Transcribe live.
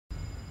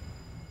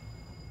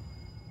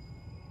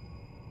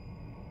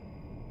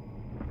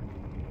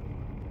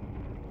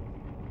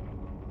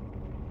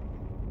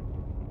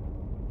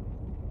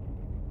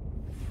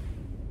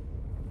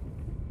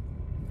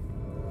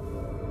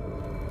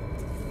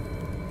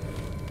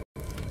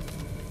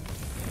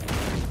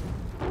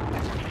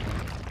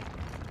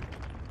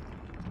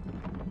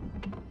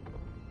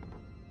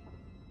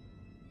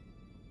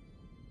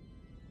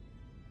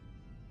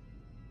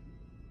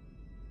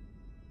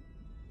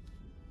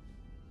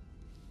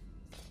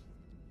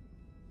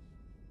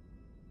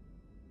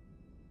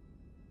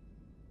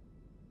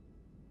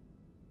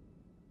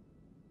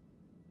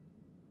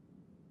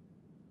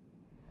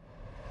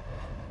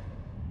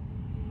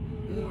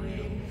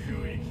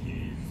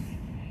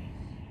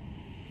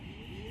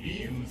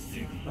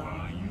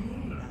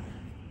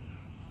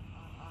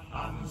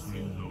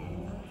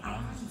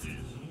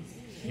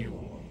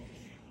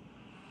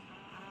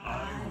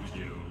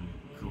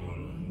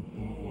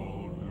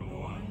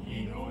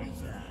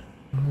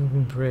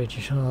Moving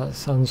bridge, oh that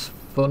sounds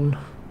fun.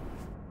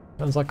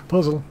 Sounds like a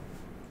puzzle.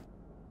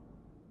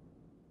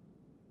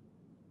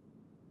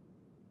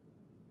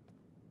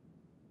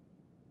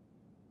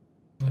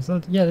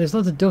 There's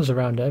loads of doves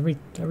around every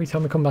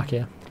time we come back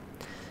here.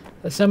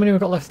 There's so many we've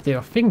got left to do.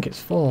 I think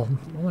it's 4.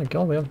 Oh my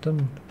god, we have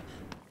done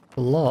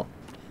a lot.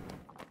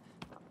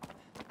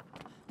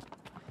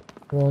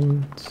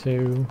 1,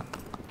 2,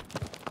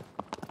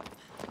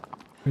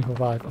 3, 4,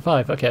 5.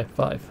 5, okay,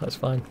 5, that's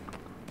fine.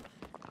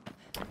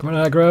 Come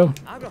on, aggro.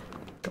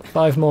 Got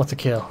 5 more to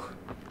kill.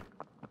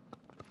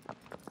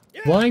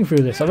 Flying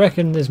through this, I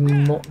reckon there's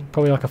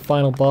probably like a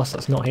final boss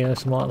that's not here,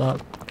 something like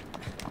that.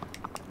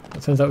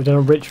 It turns out we've done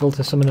a ritual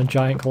to summon a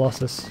giant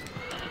colossus.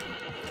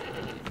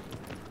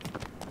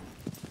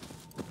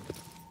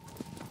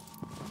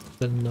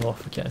 The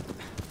north, okay.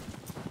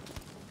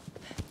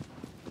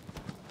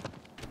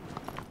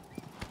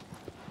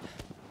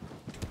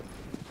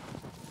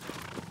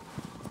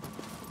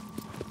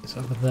 It's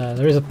over there.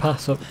 There is a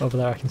pass up over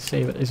there I can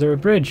see, but is there a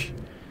bridge?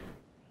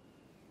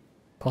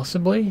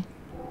 Possibly?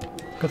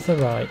 Go to the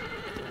right.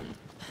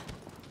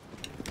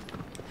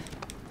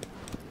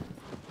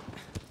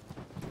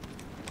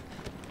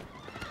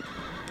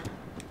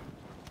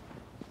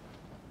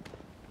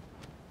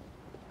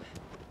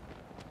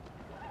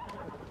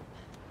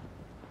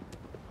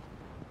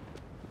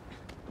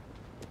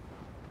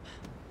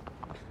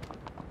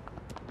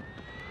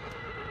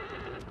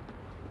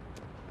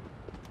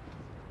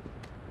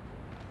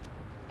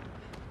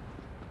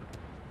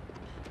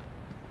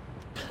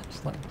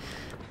 Like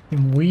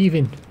I'm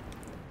weaving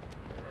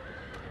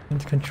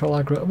and to control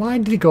aggro. Why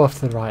did he go off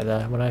to the right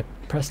there when I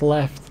press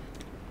left?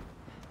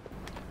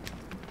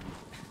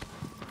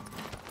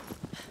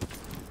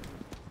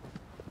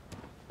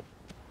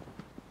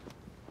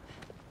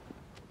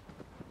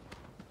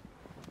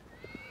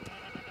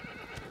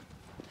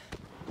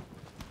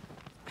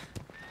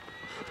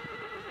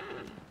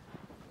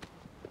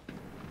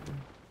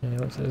 Yeah,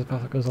 looks like there's a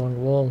path that goes along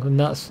the wall, and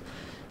that's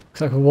looks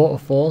like a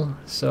waterfall,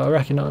 so I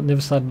reckon on the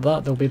other side of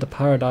that there'll be the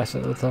paradise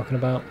that they're talking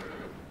about.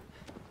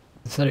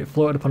 They said it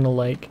floated upon a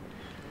lake.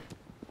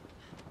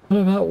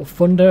 What about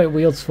thunder? It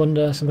wields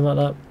thunder, something like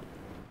that.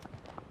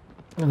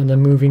 And then a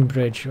moving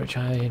bridge, which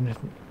I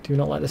do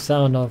not like the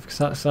sound of, because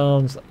that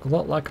sounds a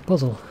lot like a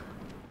puzzle.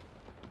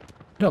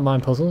 I don't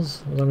mind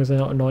puzzles, as long as they're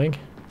not annoying.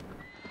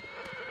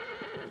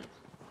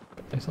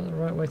 Is that the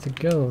right way to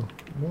go?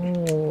 Whoa,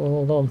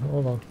 hold on,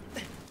 hold on.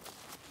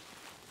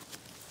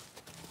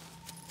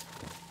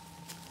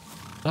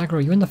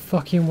 Aggro, you're in the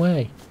fucking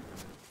way.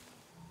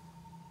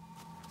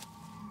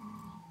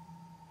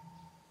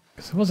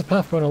 There was a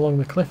path going along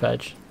the cliff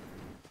edge.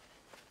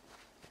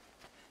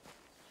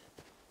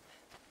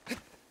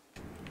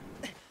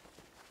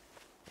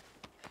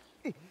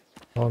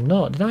 Oh, I'm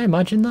not. Did I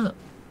imagine that?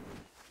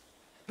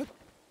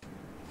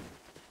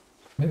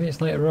 Maybe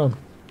it's later on.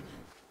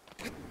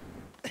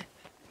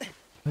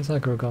 Where's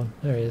Aggro gone?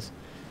 There he is.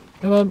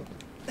 Come on.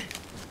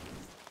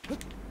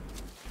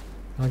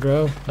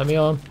 Aggro, let me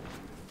on.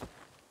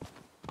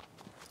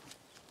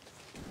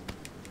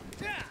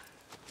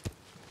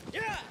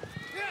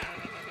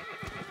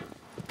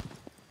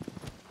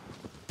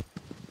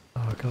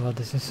 Oh god,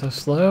 this is so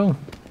slow.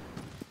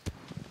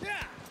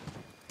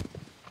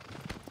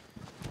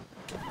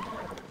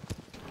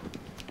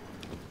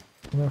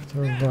 I'm off to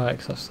the right,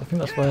 cause I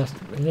think that's where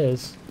it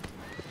is.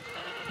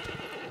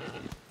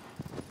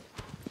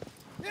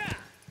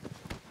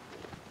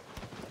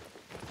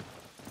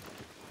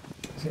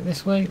 Is it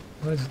this way?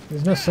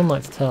 There's no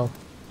sunlight to tell.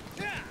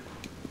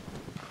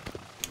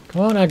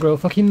 Come on, Aggro,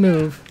 fucking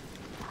move.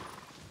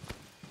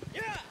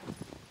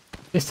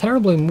 It's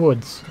terrible in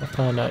woods, I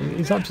found out.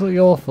 It's absolutely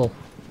awful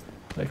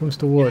when it comes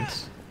to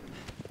woods.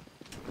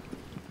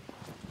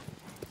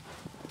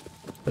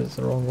 But it's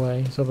the wrong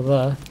way, it's over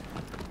there.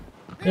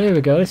 Here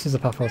we go, this is the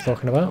path I was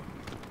talking about.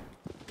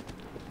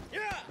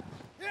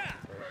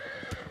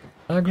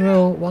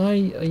 Aggro,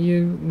 why are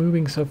you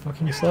moving so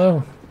fucking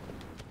slow?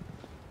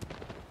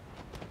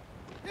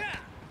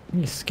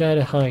 You're scared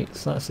of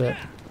heights, that's it.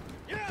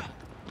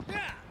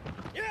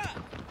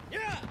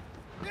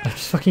 I'm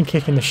just fucking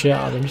kicking the shit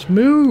out of him, just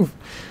move!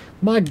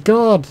 My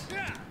god!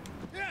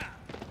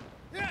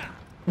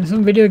 In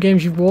some video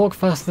games you walk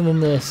faster than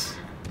this.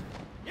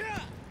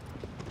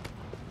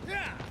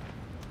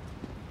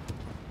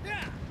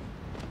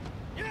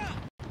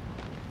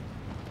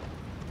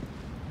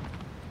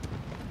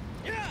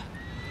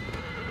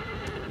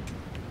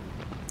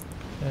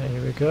 Okay,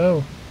 here we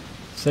go.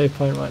 Save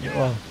point right there.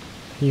 Well,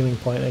 healing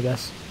point, I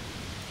guess.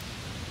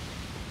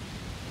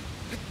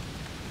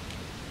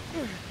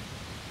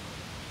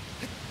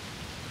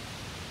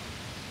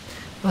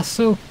 That's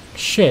so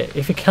shit.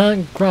 If you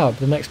can't grab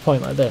the next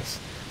point like this,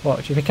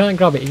 watch, if you can't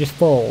grab it, he just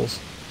falls.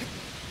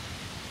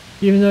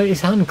 Even though his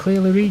hand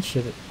clearly reached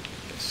it.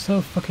 It's so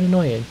fucking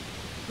annoying.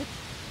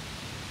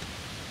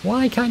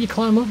 Why can't you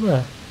climb up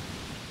there?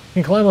 You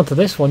can climb onto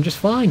this one just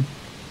fine.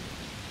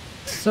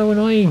 It's so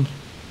annoying.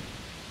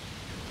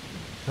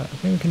 Right, I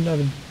think we can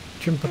either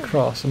jump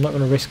across. I'm not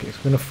going to risk it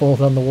because I'm going to fall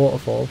down the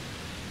waterfall.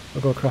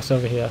 I'll go across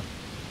over here.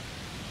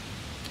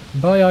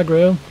 Bye,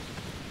 aggro.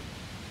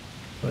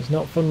 But it's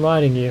not fun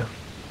riding you.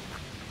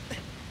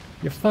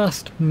 You're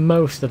fast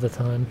most of the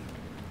time.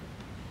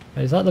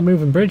 Is that the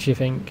moving bridge, you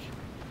think?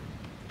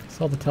 It's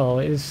hard to tell.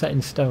 It is set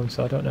in stone,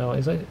 so I don't know.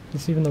 Is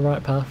this even the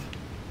right path?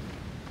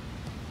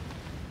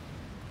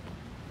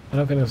 I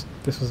don't think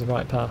this was the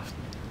right path.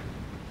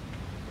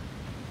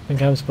 I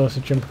think I'm supposed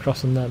to jump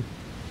across on them.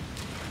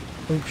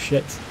 Oh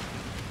shit.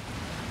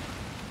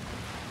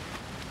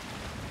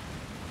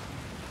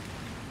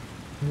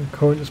 The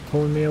current is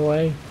pulling me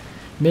away.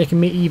 Making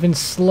me even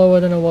slower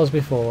than I was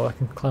before. I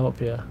can climb up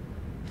here.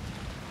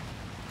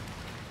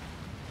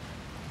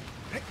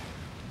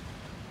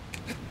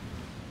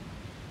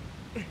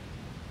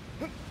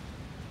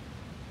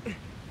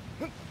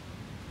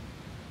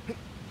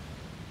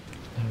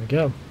 There we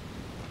go.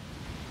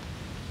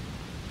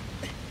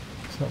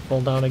 Let's not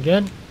fall down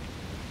again.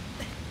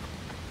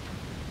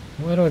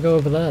 Where do I go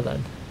over there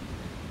then?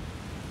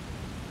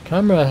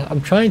 Camera,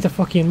 I'm trying to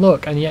fucking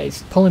look and yet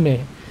it's pulling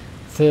me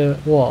to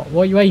what?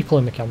 Why are you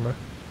pulling the camera?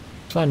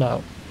 Find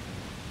out.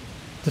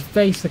 To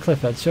face the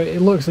cliff edge, so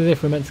it looks as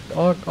if we're meant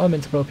to, I'm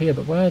meant to go up here,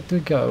 but where do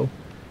we go?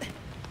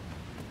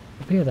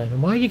 Up here then,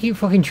 and why do you keep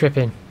fucking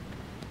tripping?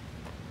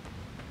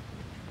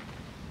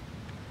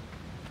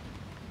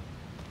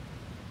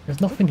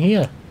 There's nothing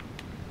here.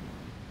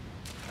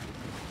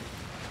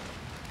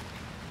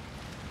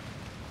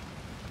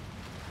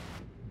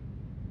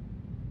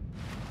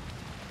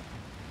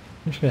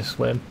 I'm just gonna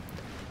swim.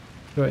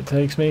 See where it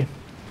takes me.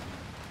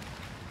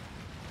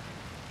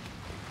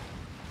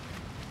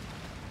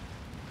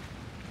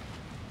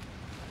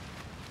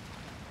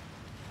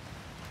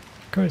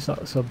 Current's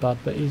not so bad,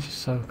 but he's just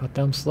so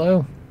goddamn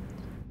slow.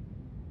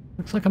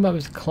 Looks like I might be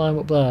able to climb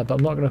up there, but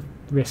I'm not gonna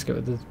risk it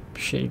with the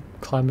shitty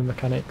climbing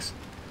mechanics.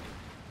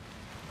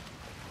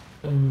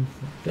 And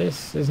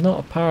this is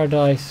not a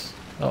paradise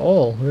at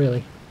all,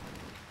 really.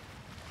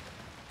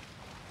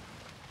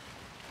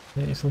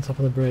 It's on top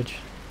of the bridge.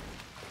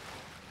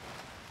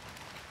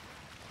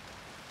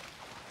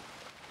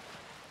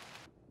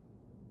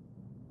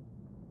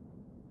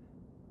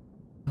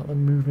 Not the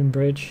moving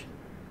bridge.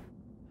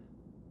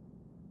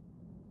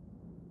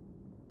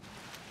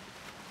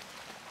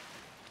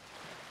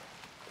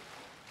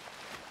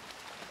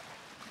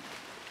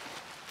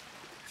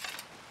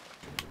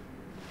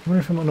 I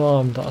wonder if I'm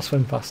unarmed that I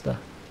swim faster.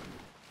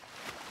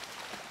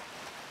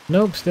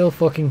 Nope, still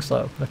fucking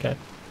slow. Okay.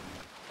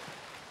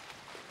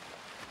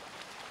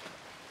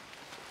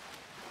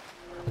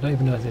 I don't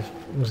even know if this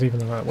was even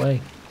the right way.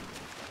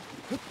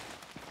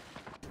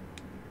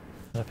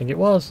 I think it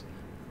was.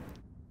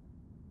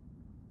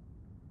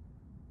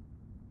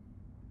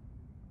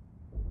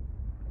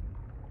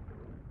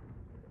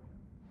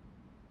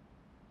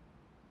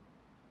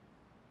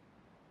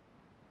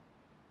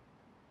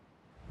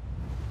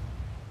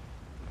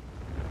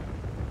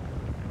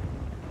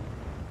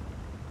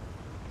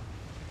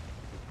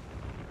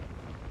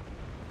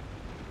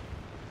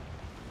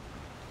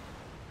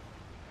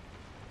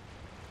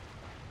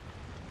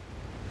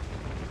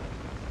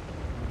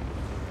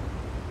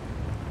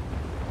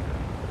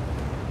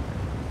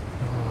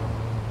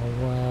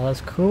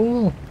 That's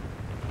cool.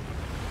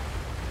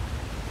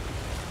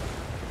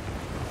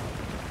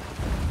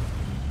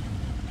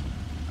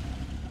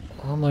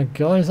 Oh my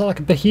god, is that like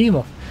a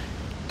behemoth?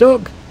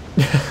 Duck!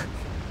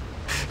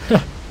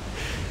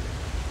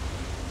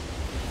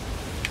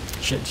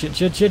 Shit.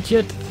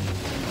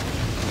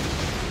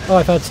 Oh,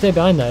 if I'd stay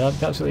behind there, that'd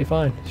be absolutely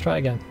fine. Let's try it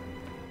again.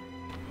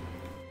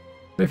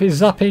 But if it's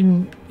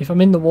zapping, if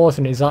I'm in the water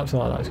and it zaps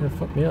like that, it's gonna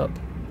fuck me up.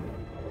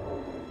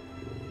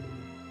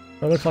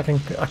 It looks like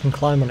I can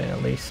climb on it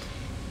at least.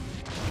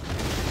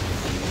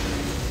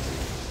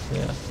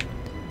 Yeah.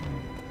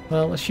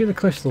 Well, let's shoot the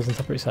crystals on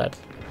top of its head.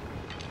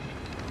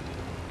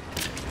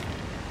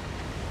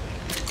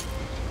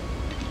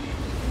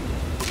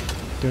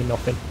 Doing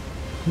nothing.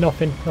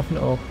 Nothing at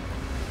all.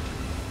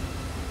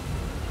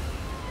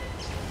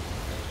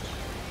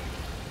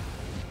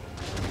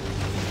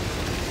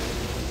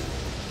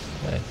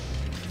 Okay.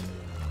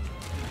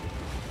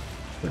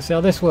 Let's see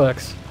how this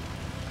works.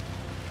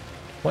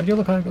 What do you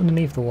look like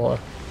underneath the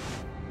water?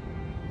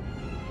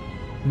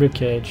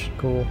 Ribcage,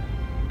 cool.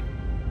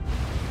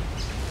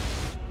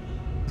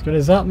 It's gonna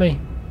zap me.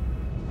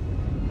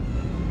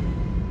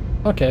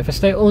 Okay, if I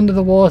stay under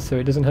the water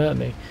it doesn't hurt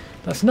me.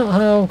 That's not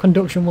how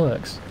conduction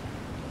works.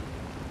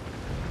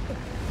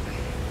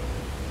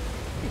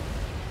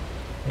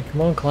 Okay,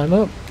 come on, climb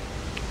up.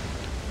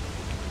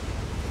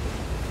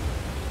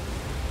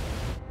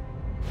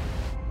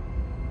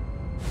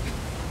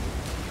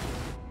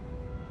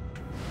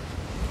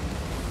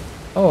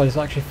 Oh, it's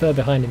actually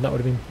further behind him, that would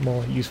have been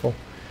more useful.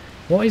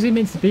 What is he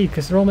meant to be?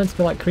 Because they're all meant to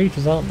be like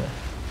creatures, aren't they?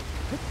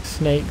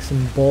 Snakes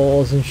and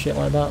boars and shit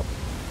like that.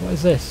 What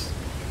is this?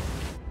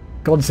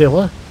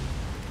 Godzilla?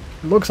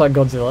 It looks like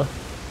Godzilla.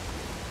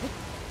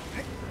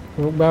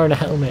 wearing a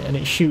helmet and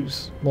it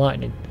shoots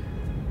lightning.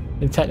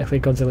 And technically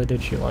Godzilla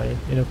did shoot lightning,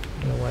 in a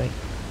way.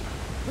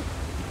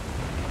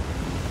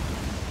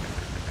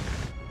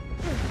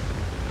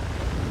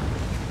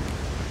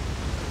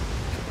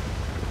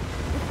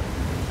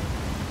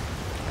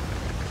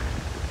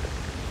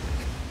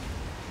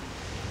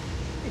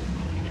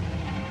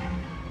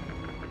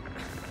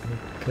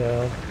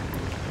 Go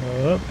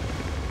up.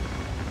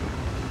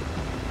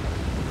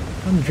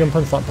 I can jump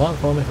onto that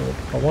platform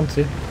if I want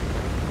to.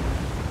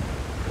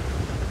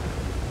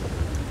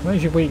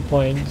 Where's your weak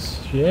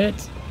points? Shit!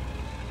 It's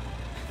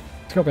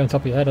got to be on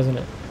top of your head, hasn't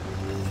it?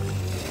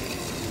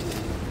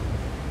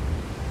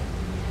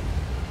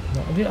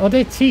 Are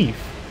they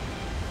teeth?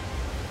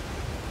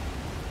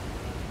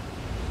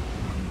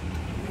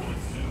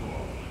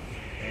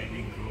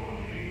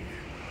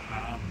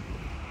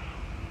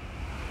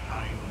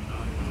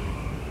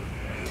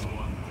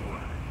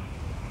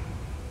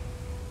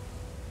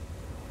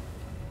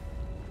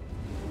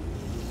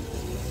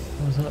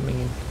 What does that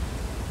mean?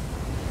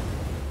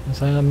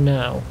 As I am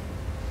now.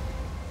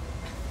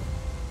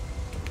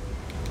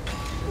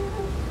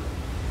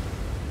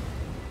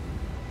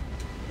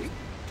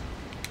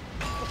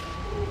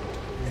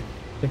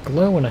 They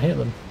glow when I hit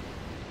them.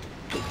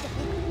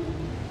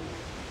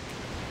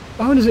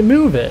 Oh, does it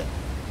move it?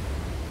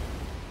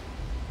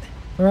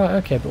 Alright,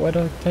 okay, but where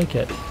do I take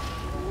it?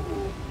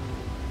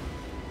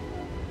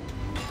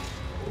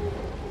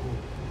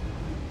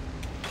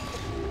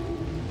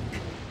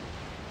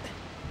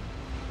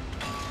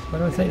 Where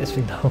do I take this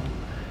thing though?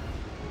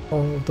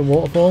 Oh, the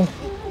waterfall?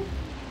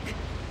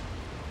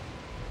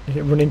 Did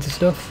it run into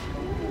stuff?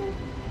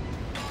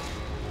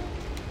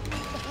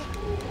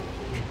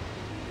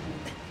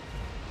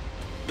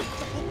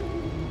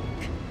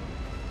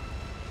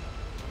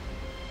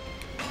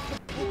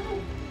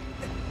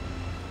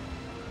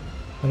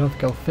 I don't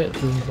think I'll fit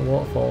through the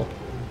waterfall.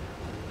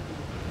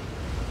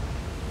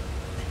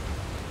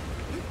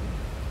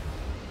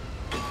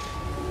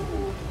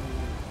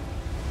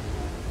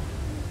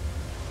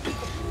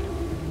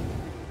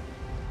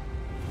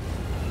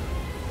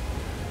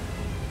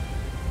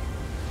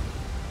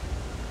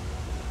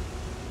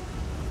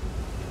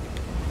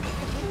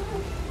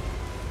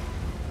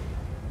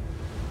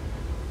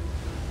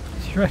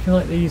 Do you reckon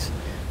like these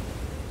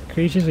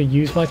creatures were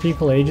used by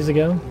people ages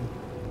ago?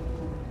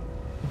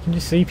 You can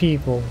just see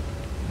people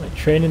like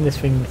training this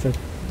thing to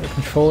like,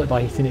 control it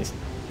by hitting its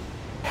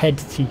head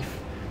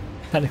teeth.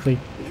 Technically.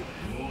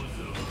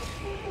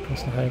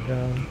 Across the high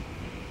ground.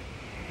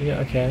 Yeah,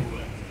 okay.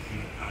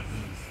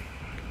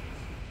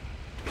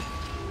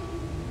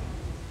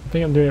 I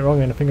think I'm doing it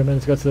wrong and I think I'm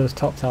meant to go to those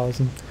top towers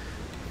and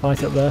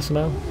fight up there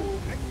somehow.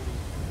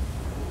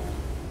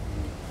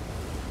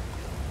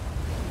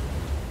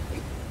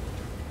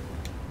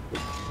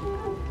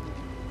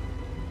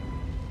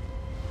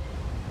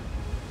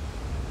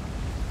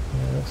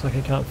 Looks like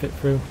I can't fit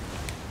through.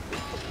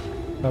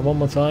 Right, one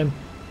more time.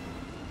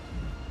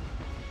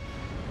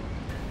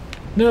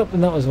 Nope,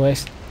 and that was a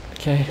waste.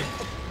 Okay.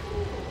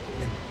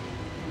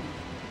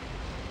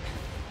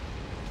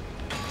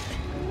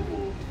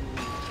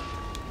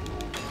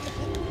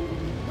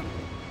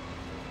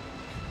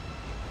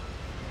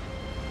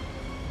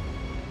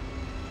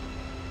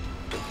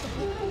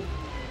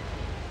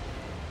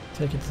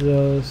 Take it to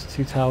those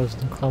two towers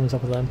and climb on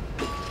top of them.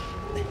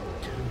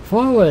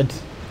 Forward,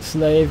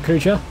 slave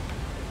creature!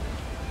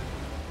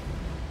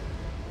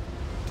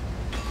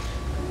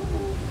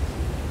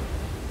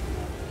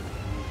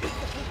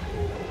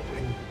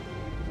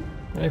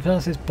 If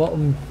that's its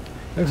bottom,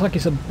 it looks like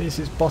it's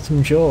its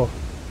bottom jaw.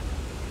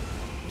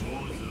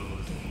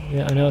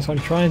 Yeah, I know that's what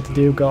I'm trying to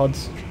do,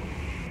 gods.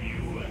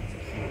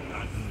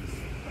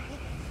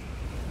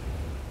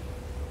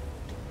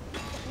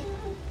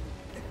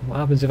 What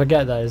happens if I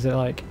get there? Is it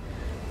like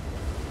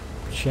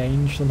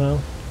change somehow?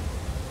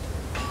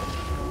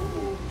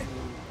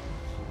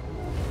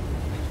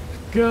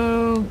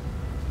 Go!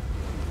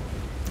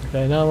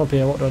 Okay, now I'm up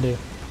here, what do I do?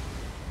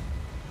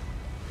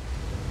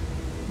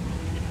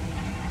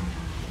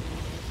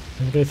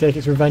 It's going to take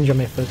its revenge on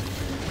me for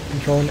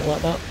controlling it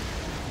like that.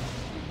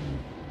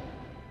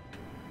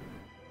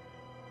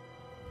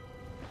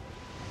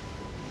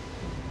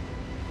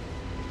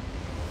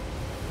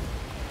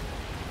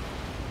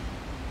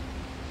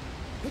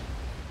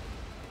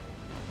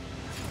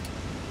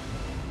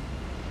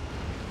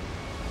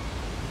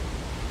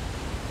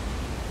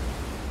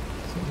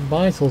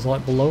 Vitals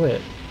like below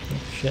it. Oh,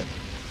 shit.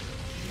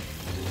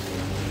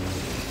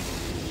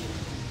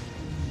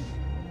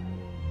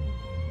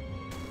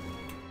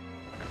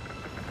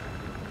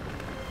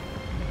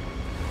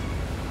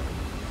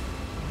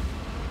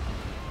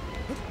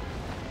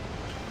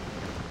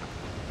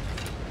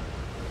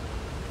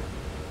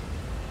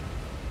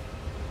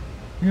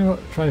 I'm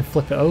gonna try and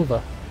flip it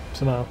over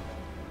somehow.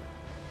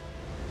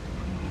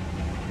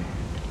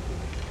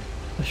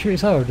 I shoot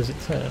its arrow, does it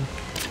turn?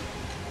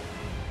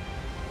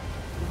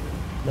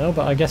 No,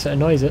 but I guess it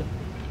annoys it.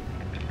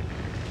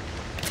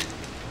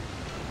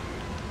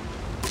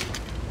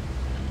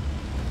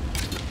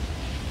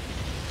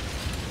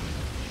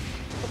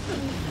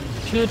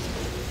 Shit.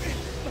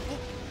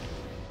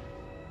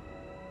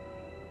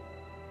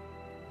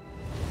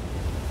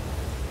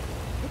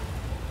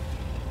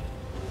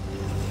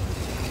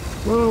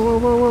 Whoa, whoa,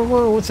 whoa, whoa,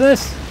 whoa, what's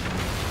this?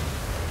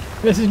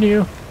 This is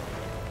new.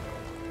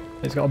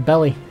 It's got a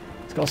belly.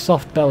 It's got a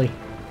soft belly.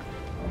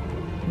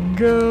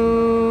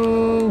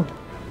 Go!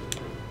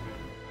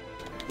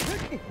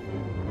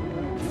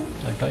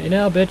 I got you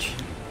now, bitch.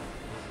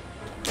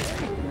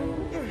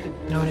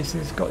 No, it's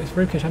got its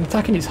ribcage. I'm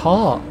attacking its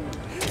heart.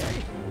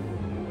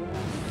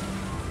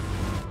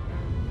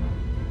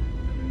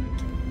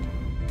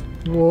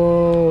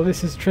 Whoa,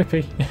 this is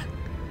trippy.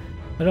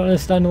 I don't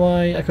understand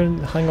why I couldn't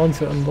hang on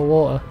to it under the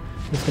water.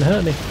 It's gonna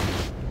hurt me.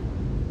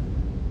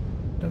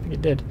 I don't think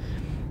it did.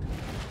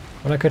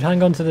 When I could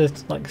hang on to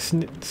the like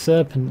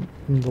serpent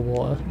under the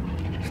water.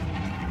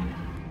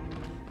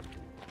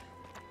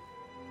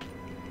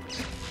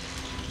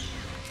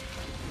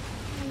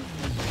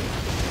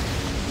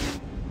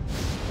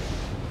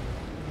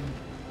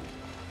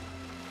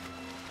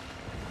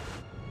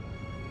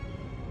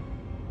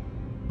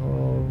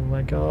 Oh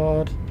my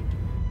god.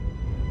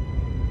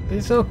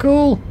 It's so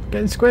cool!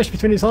 Getting squished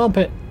between its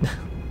armpit.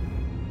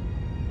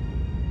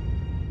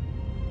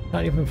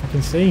 Can't even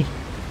fucking see.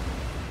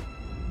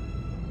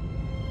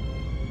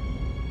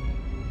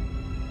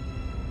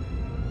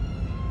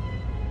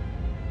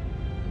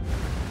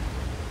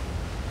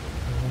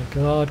 Oh my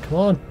god, come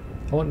on.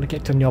 I want to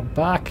get on your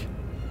back.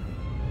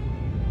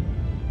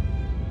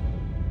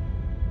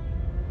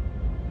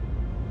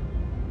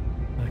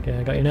 Okay,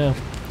 I got you now.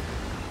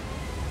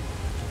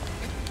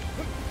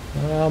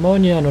 I'm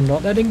on you and I'm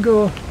not letting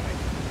go.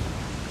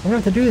 I'm gonna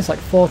have to do this like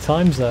 4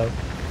 times though.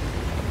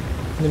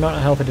 The amount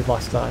of health I did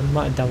last time, the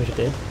amount of damage I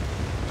did.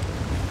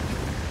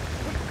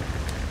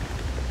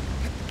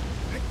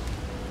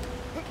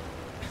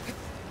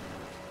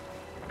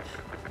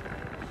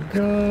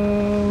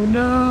 Go,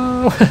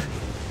 no!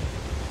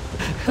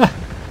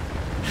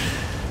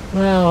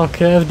 Wow,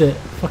 curved it.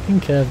 Fucking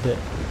curved it.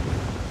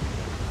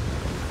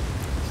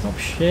 Stop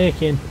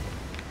shaking.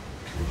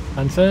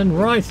 And turn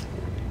right.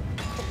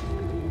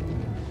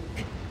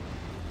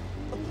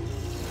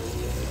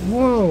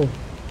 Whoa!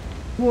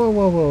 Whoa,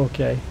 whoa, whoa,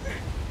 okay.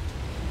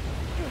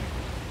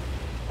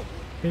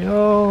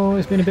 Oh,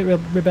 it's been a bit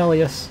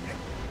rebellious.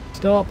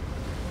 Stop!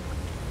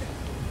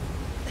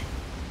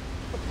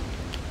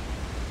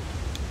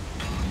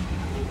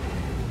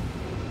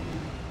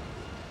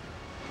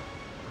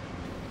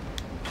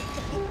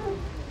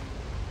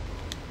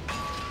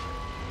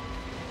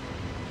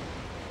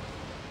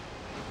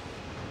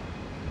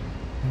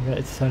 I'm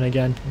ready to turn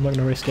again. I'm not going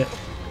to risk it.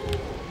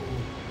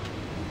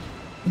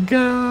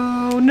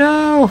 Go!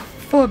 No!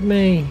 Fuck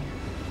me!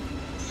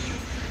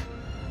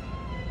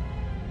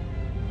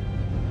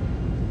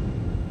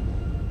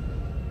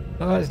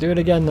 Alright, let's do it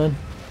again then.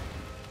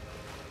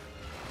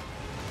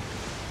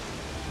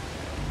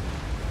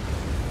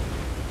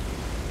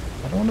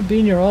 I don't want to be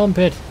in your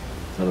armpit.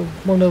 It's sort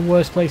of one of the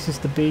worst places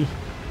to be.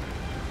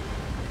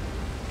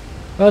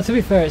 Well, to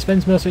be fair, it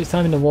spends most of its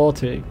time in the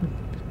water.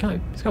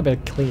 It's got to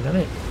be clean,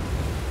 hasn't it?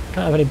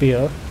 Can't have any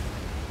BO.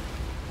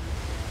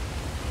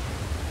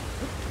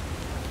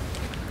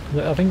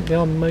 I think they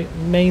are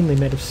mainly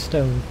made of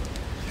stone.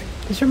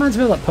 This reminds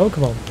me of that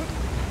Pokemon.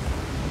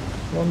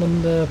 One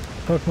on the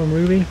Pokemon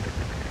Ruby.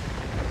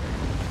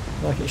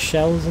 Like its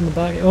shells on the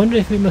back. I wonder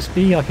if it must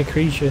be like a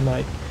creature in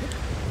like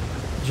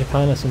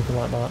Japan or something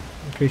like that.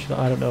 A creature that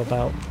I don't know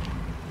about.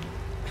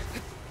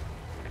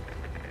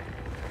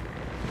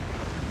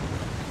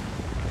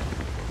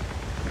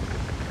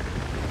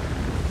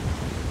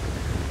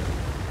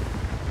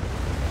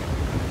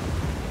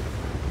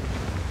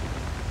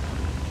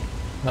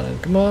 Right then,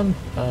 come on,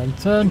 and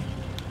turn.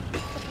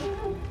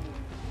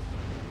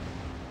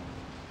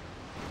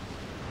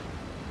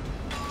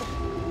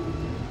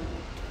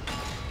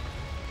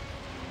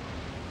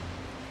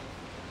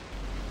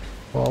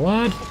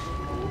 Forward.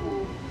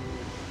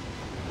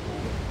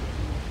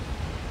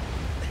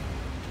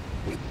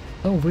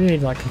 Oh,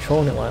 weird, like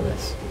controlling it like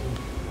this.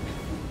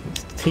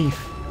 It's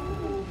teeth.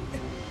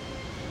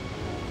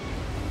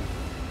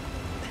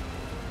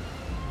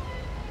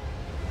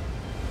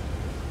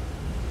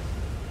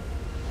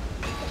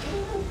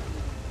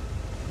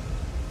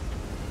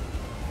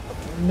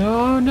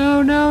 No,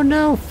 no, no,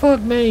 no, fuck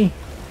me!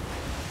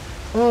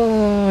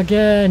 Oh,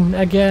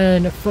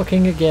 again,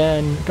 fucking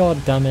again.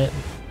 God damn it.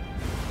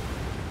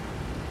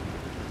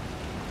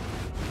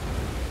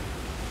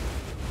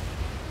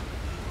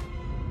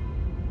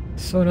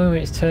 So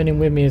annoying it's turning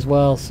with me as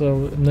well,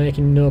 so I'm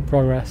making no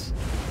progress.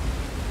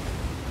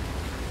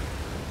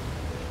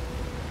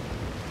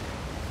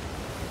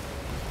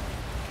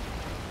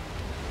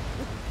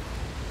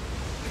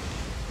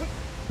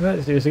 Right,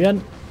 let's do this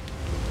again.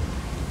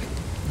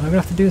 I'm gonna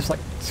have to do this like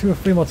 2 or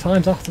 3 more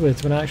times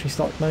afterwards when I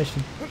actually manage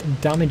to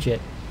damage it.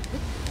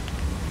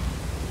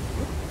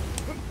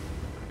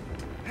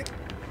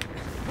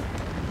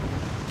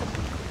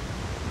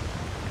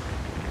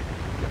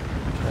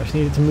 I just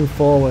need it to move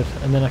forward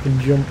and then I can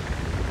jump.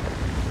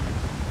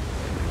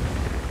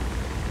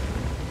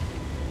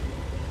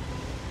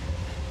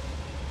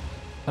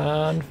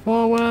 And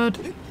forward.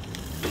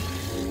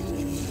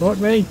 Fuck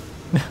me.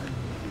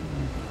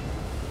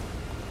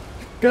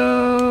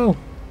 Go!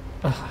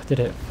 Oh, I did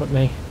it. Fuck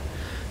me.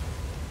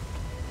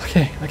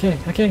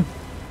 Okay.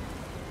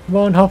 Come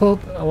on, hop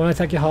up. I want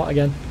to attack your heart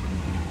again.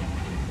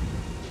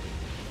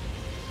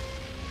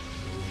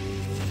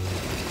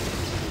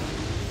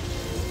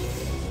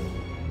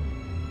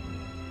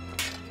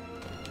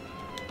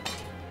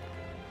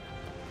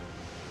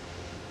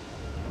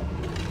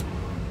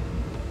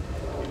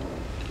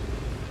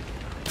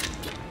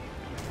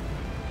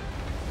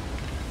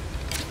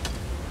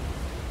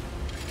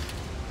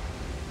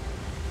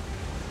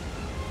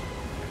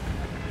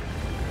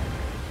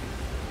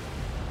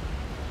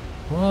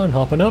 Come on,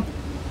 hopping up.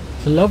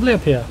 It's lovely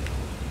up here.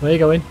 Where are you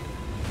going?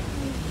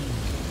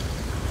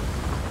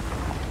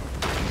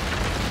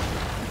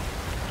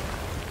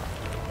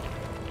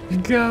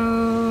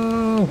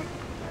 Go!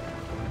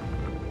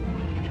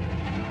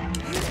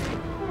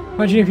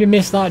 Imagine if you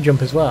missed that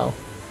jump as well.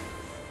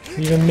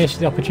 You even missed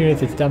the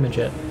opportunity to damage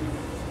it.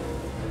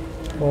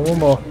 Well, one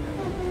more.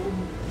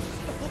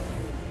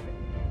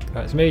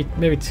 Alright, so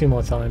maybe 2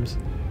 more times.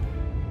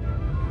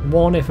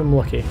 1 if I'm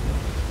lucky.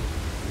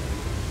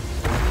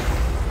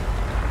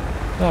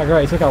 Oh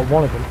great, he took out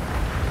 1 of them.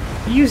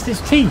 He used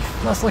his teeth!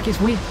 That's like his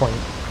weak point.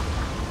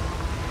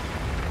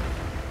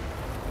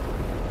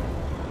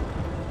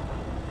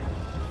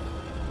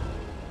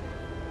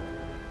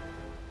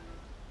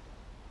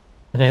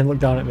 And then looked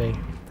down at me.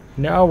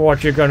 Now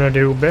what you gonna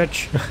do,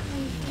 bitch?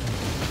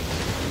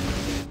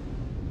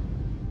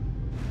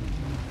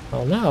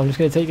 Well now I'm just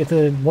gonna take you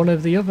to one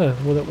of the other.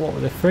 What were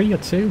there, 3 or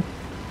 2?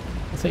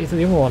 I'll take you to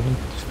the other one and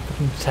just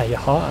fucking tear your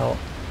heart out.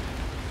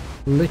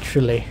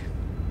 Literally.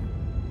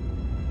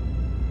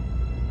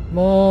 Come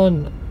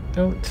on,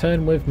 don't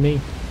turn with me.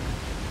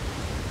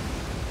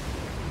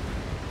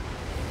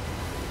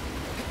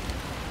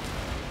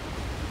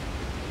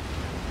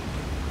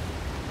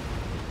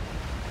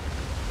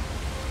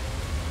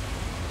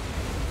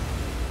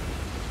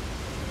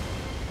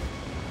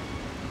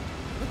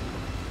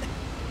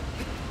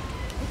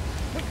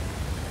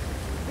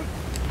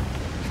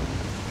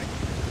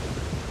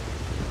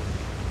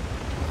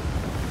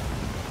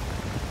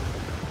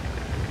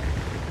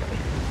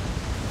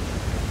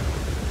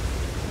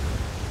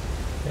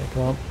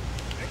 Come on.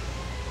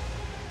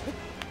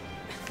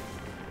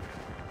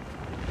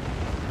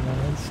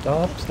 And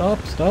stop. Stop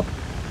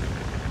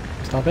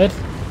it.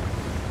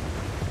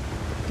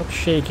 Stop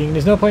shaking.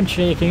 There's no point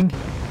shaking.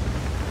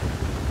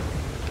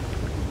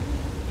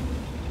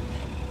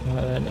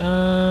 Right then,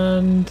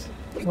 and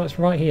what's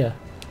right here?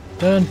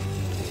 Turn.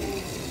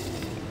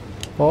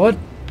 Forward.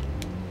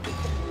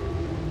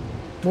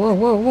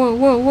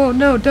 Whoa,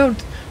 no,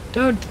 don't.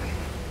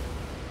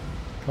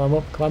 Climb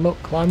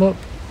up.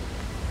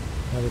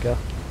 There we go.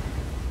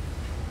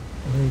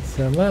 And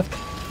turn left.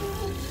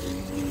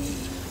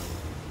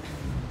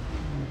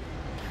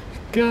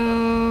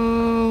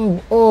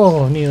 Go!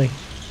 Oh, nearly.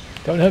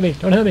 Don't hurt me.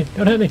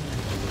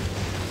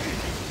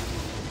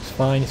 It's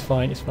fine.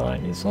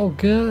 It's all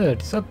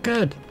good.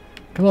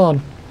 Come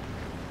on.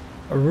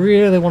 I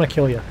really want to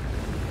kill you.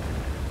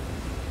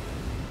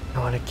 I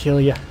want to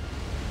kill you.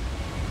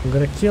 I'm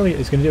going to kill you.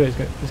 It's going to do it.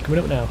 It's coming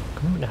up now.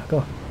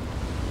 Go.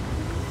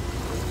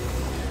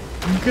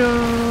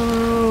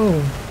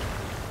 Go!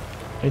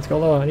 I need to go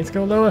lower. I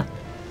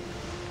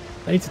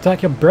need to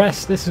attack your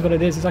breast. This is what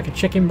it is. It's like a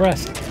chicken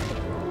breast.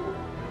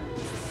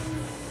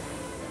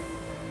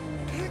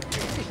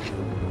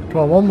 Come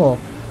on,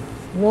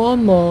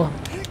 one more.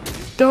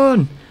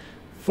 Done!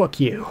 Fuck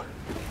you.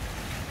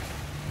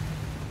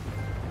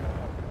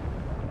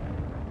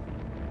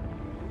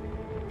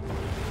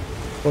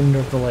 Wonder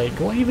of the lake.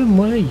 What even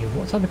were you?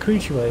 What type of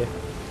creature were you?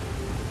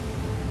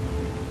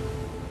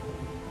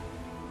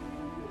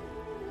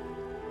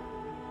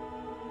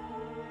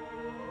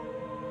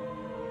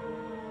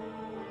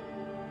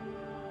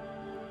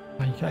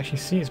 You can actually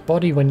see its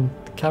body when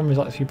the camera's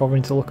actually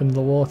bothering to look under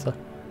the water.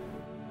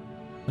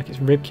 Like its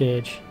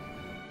ribcage.